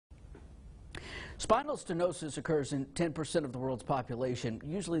Spinal stenosis occurs in 10% of the world's population.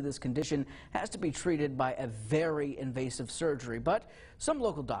 Usually this condition has to be treated by a very invasive surgery, but some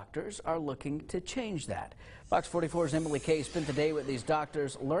local doctors are looking to change that. Fox 44's Emily Kay spent the day with these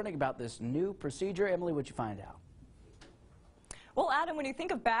doctors learning about this new procedure. Emily, what'd you find out? Well, Adam, when you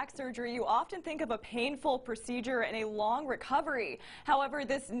think of back surgery, you often think of a painful procedure and a long recovery. However,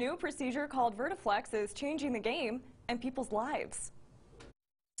 this new procedure called Vertiflex is changing the game and people's lives.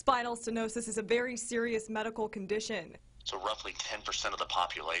 Spinal stenosis is a very serious medical condition. So roughly 10% of the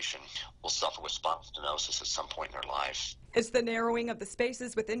population will suffer with spinal stenosis at some point in their life. It's the narrowing of the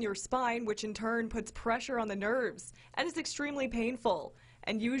spaces within your spine, which in turn puts pressure on the nerves and is extremely painful.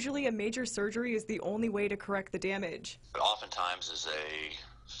 And usually a major surgery is the only way to correct the damage. It oftentimes is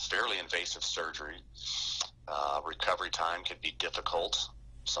a fairly invasive surgery. Recovery time can be difficult.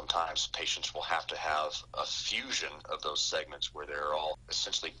 Sometimes patients will have to have a fusion of those segments where they're all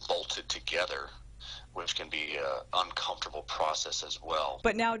essentially bolted together, which can be an uncomfortable process as well.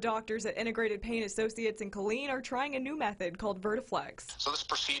 But now doctors at Integrated Pain Associates in Killeen are trying a new method called Vertiflex. So this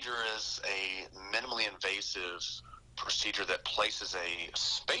procedure is a minimally invasive procedure that places a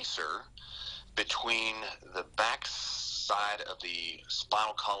spacer between the back side of the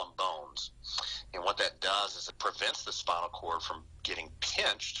spinal column bones. And what that does is it prevents the spinal cord from getting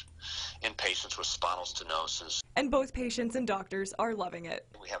pinched in patients with spinal stenosis. And both patients and doctors are loving it.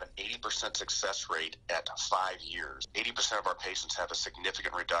 We have an 80% success rate at 5 years. 80% of our patients have a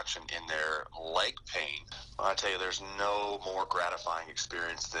significant reduction in their leg pain. I tell you, there's no more gratifying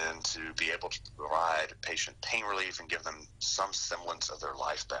experience than to be able to provide patient pain relief and give them some semblance of their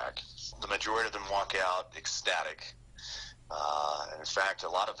life back. The majority of them walk out ecstatic. In fact, a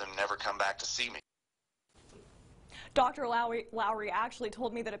lot of them never come back to see me. Dr. Lowry actually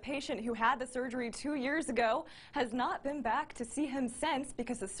told me that a patient who had the surgery 2 years ago has not been back to see him since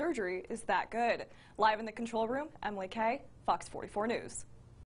because the surgery is that good. Live in the control room, Emily Kay, Fox 44 News.